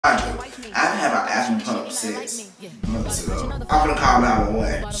I've had my asthma pump since months ago. I'm gonna call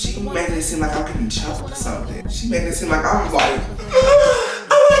 911. She making it seem like I'm getting choked or something. She making it seem like I'm like,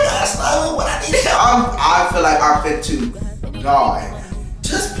 oh my gosh, what I need help. I feel like I'm fit to die.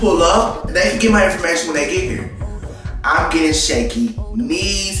 Just pull up. They can get my information when they get here. I'm getting shaky.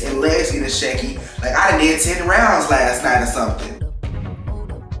 Knees and legs getting shaky. Like I did 10 rounds last night or something.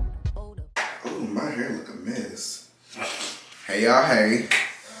 Oh, my hair look a mess. Hey y'all, hey.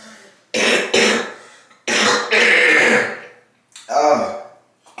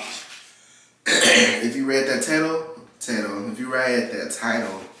 If you read that title, if you read that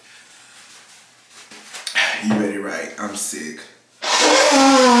title, you read it right. I'm sick.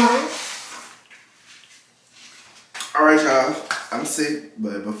 Alright y'all, I'm sick,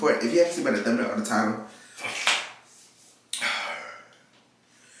 but before, if you haven't seen by the thumbnail or the title,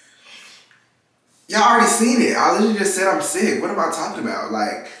 y'all already seen it. I literally just said I'm sick. What am I talking about?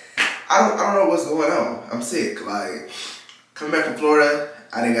 Like, I don't know what's going on. I'm sick. Like, coming back from Florida,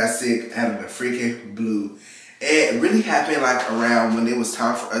 I done got sick, having a freaking blue. It really happened like around when it was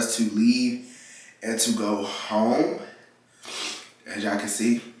time for us to leave and to go home. As y'all can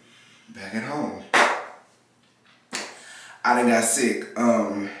see, back at home. I done got sick.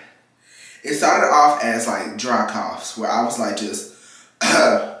 It started off as like dry coughs where I was like just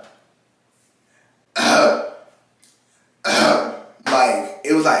like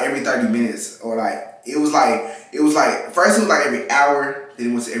it was like every 30 minutes or like it was like first it was like every hour,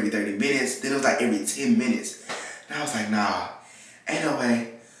 then it was every 30 minutes, then it was like every 10 minutes. And I was like, nah, ain't no way.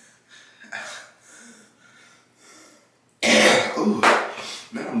 Ooh,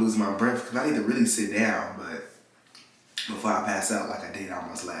 man, I'm losing my breath because I need to really sit down, but before I pass out like I did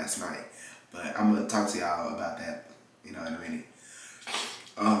almost last night. But I'm gonna talk to y'all about that, you know, in a minute.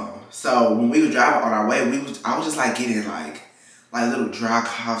 So when we were driving on our way, I was just like getting like little dry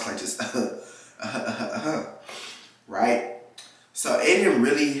coughs, like just right? So it didn't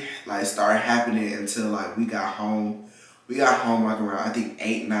really like start happening until like we got home. We got home like around I think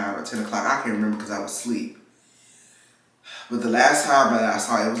 8, 9, or 10 o'clock. I can't remember because I was asleep. But the last time that I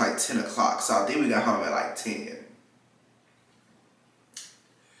saw it was like 10 o'clock. So I think we got home at like 10.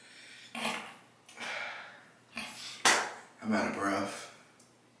 I'm out of breath.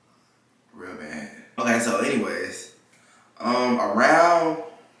 Real bad. Okay, so anyways, around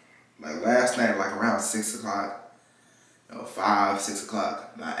like last night, like around 6 o'clock, 5, 6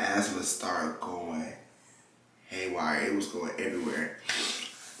 o'clock, my asthma started going haywire. It was going everywhere.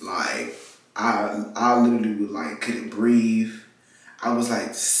 Like I literally was like couldn't breathe. I was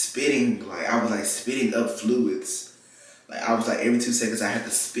like spitting, up fluids. Like I was like every 2 seconds I had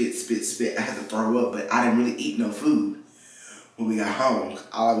to spit. I had to throw up, but I didn't really eat no food. When we got home,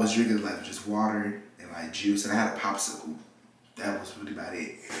 all I was drinking was like just water and like juice, and I had a popsicle. That was really about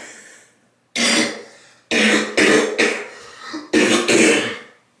it.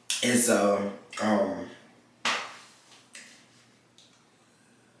 And so,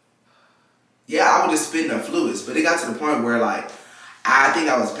 yeah, I was just spitting up fluids, but it got to the point where like I think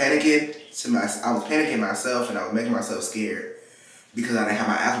I was panicking myself, and I was making myself scared because I didn't have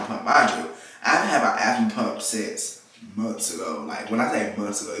my asthma pump. Mind you, I haven't had my asthma pump since months ago. Like when I say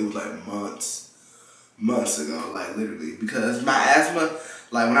months ago, it was like months ago, like literally. Because my asthma,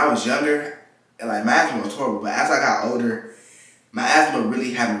 like when I was younger, like my asthma was horrible. But as I got older, my asthma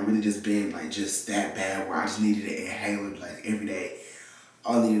really haven't really just been like just that bad where I just needed an inhaler like every day.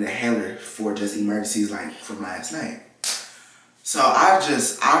 I only needed an inhaler for just emergencies like from last night. So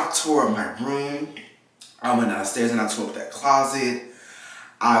I tore up my room. I went downstairs and I tore up that closet.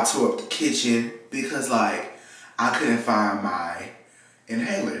 I tore up the kitchen because like I couldn't find my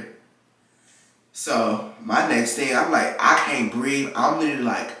inhaler. So my next thing, I'm like, I can't breathe. I'm literally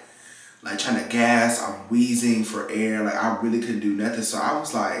like trying to gas. I'm wheezing for air. Like I really couldn't do nothing. So I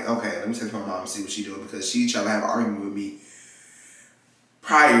was like, okay, let me text my mom and see what she's doing, because she tried to have an argument with me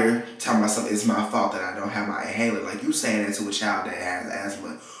prior, telling myself it's my fault that I don't have my inhaler. Like you saying that to a child that has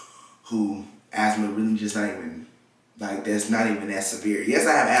asthma, who asthma really just not even, like that's not even that severe. Yes,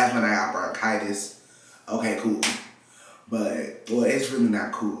 I have asthma and I got bronchitis. Okay, cool. But, well, it's really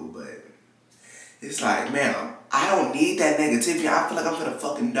not cool, but it's like, man, I don't need that negativity. I feel like I'm gonna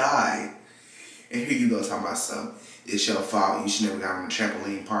fucking die. And here you go talking about something. It's your fault. You should never got on the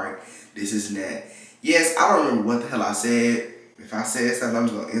trampoline park. This is that. Yes, I don't remember what the hell I said. If I said something, I'm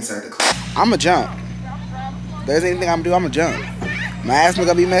just gonna insert the clip. I'ma jump. If there's anything I'm gonna do, I'ma jump. My asthma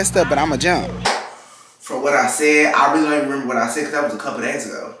gonna be messed up, but I'ma jump. For what I said, I really don't even remember what I said because that was a couple days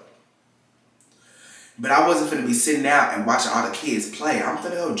ago. But I wasn't finna be sitting out and watching all the kids play. I'm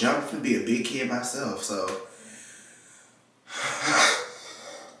finna go jump. I'm finna be a big kid myself, so.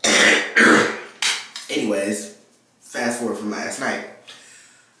 anyways, fast forward from last night.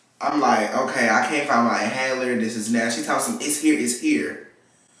 I'm like, okay, I can't find my inhaler. This is now. She tells me, it's here, it's here.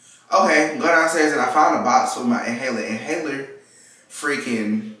 Okay, go downstairs and I found a box with my inhaler. Inhaler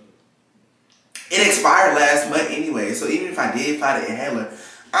freaking, it expired last month anyway. So even if I did find an inhaler,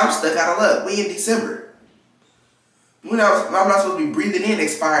 I'm stuck out of luck. We in December. I'm not supposed to be breathing in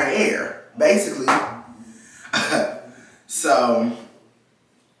expired air, basically. So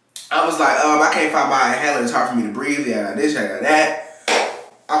I was like, I can't find my inhaler. It's hard for me to breathe. Yeah, this, yeah, that.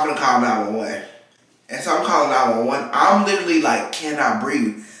 I'm gonna call 911. And so I'm calling 911. I'm literally like, cannot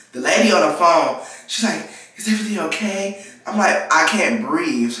breathe. The lady on the phone, she's like, is everything okay? I'm like, I can't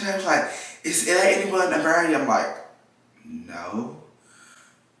breathe. So I was like, is there anyone in the area? I'm like, no.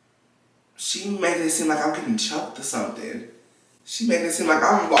 She made it seem like I'm getting choked or something. She made it seem like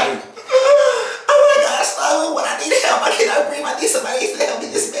I'm like, oh my gosh, Simon, what I need help. I cannot breathe. I need somebody to help me.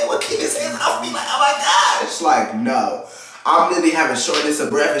 This man will keep his hands off me. Like, oh my gosh. Like, no. I'm literally having shortness of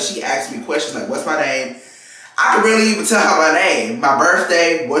breath, and she asked me questions like, what's my name? I can really even tell her my name, my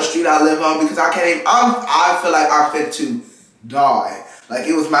birthday, what street I live on, because I can't even, I feel like I'm fit to die. Like,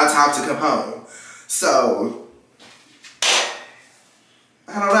 it was my time to come home. So,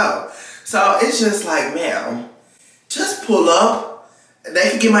 I don't know. So, it's just like, man, just pull up. They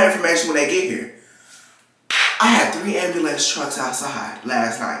can get my information when they get here. I had 3 ambulance trucks outside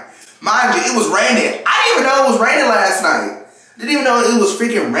last night. Mind you, it was raining. I didn't even know it was raining last night. Didn't even know it was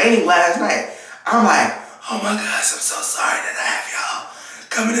freaking raining last night. I'm like, oh my gosh, I'm so sorry that I have y'all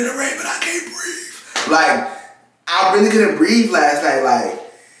coming in the rain, but I can't breathe. Like, I really couldn't breathe last night. Like,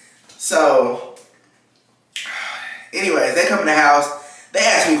 so, anyways, they come in the house. They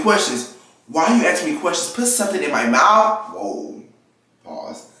ask me questions. Why are you asking me questions? Put something in my mouth. Whoa,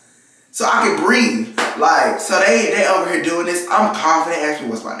 pause. So I can breathe. Like, so they over here doing this. I'm confident, asking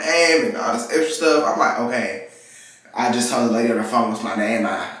me what's my name and all this extra stuff. I'm like, okay. I just told the lady on the phone what's my name,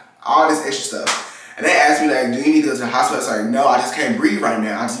 all this extra stuff. And they asked me, like, do you need to go to the hospital? I was like, no, I just can't breathe right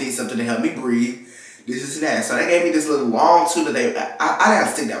now. I just need something to help me breathe. This and that. So they gave me this little long tube that I didn't have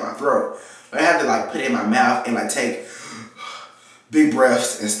to stick down my throat. But I had to like put it in my mouth and like take big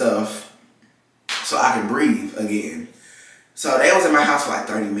breaths and stuff so I can breathe again. So they was in my house for like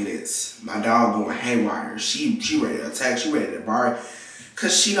 30 minutes. My dog going haywire. She ready to attack. She ready to bark.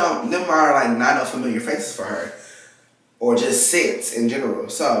 Cause them are like not no familiar faces for her. Or just sits in general.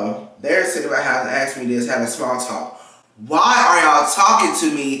 So they're sitting in my house and asking me this, having small talk. Why are y'all talking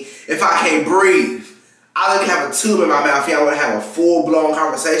to me if I can't breathe? I literally have a tube in my mouth. Y'all want to have a full-blown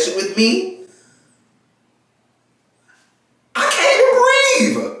conversation with me? I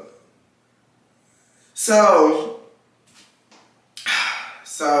can't even breathe. So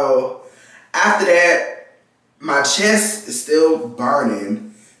after that, my chest is still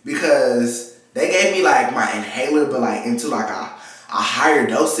burning because they gave me like my inhaler, but like into like a higher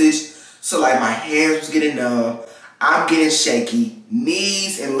dosage. So like my hands was getting numb. I'm getting shaky.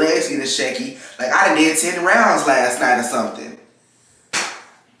 Knees and legs getting shaky. Like I done did 10 rounds last night or something.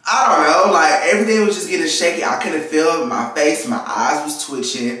 I don't know. Like everything was just getting shaky. I couldn't feel my face. My eyes was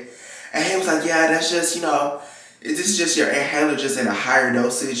twitching. And he was like, yeah, that's just, you know, this is just your inhaler just in a higher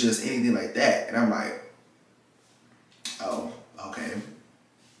dosage, just anything like that. And I'm like, oh, okay.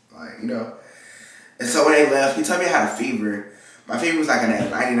 Like, you know. And so when they left, he told me I had a fever. My fever was like at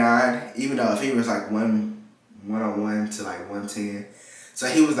 99, even though a fever was like 101 to like 110. So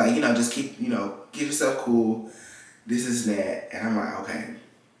he was like, you know, just keep, you know, get yourself cool. This is that. And I'm like, okay,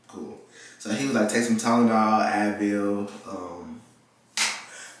 cool. So he was like, take some Tylenol, Advil,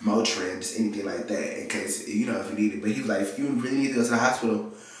 Motrin, just anything like that in case, you know, if you need it. But he was like, if you really need to go to the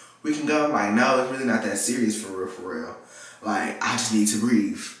hospital, we can go. I'm like, no, it's really not that serious for real. Like, I just need to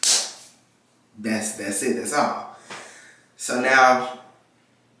breathe. That's it, that's all. So now,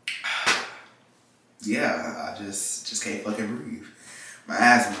 yeah, I just can't fucking breathe. My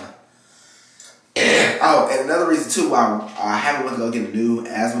asthma. Oh, and another reason too why I haven't went to go get a new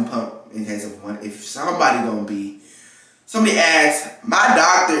asthma pump in case of one. If somebody asks, my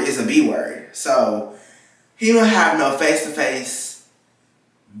doctor is a B word, so he don't have no face-to-face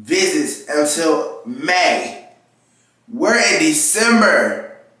visits until May. We're in December.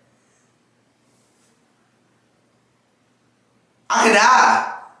 I could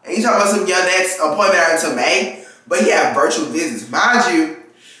die. And you talking about some your next appointment until May, but he had virtual visits. Mind you,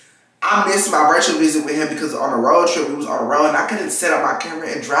 I missed my virtual visit with him because on a road trip, we was on the road and I couldn't set up my camera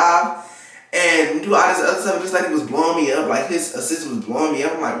and drive and do all this other stuff. This lady was blowing me up, like his assistant was blowing me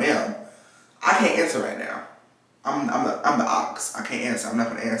up. I'm like, ma'am, I can't answer right now. I'm the ox. I can't answer. I'm not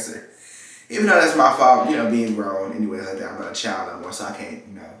gonna answer. Even though that's my fault, you know, being grown anyways like that. I'm not a child no more, so I can't,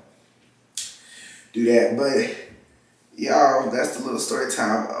 you know, do that. But y'all, that's the little story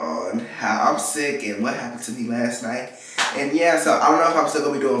time on how I'm sick and what happened to me last night. And yeah, so I don't know if I'm still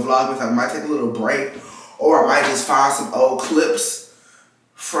gonna be doing vloggmas. I might take a little break, or I might just find some old clips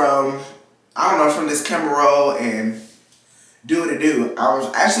from, I don't know, from this camera roll and do what it do. I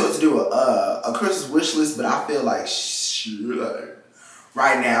was actually going to do a Christmas wish list, but I feel like shit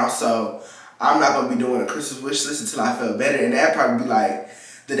right now, so I'm not going to be doing a Christmas wish list until I feel better, and that'd probably be like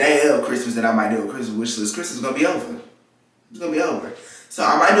the day of Christmas that I might do a Christmas wish list. Christmas is going to be over. It's going to be over. So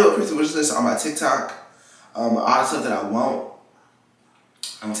I might do a Christmas wish list on my TikTok, all the stuff that I want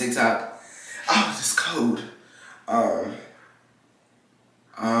on TikTok. Oh, this cold.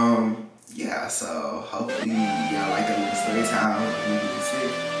 Yeah, so hopefully y'all like that little story time.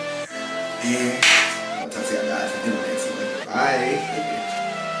 And I'll talk to y'all guys in the next one. Bye.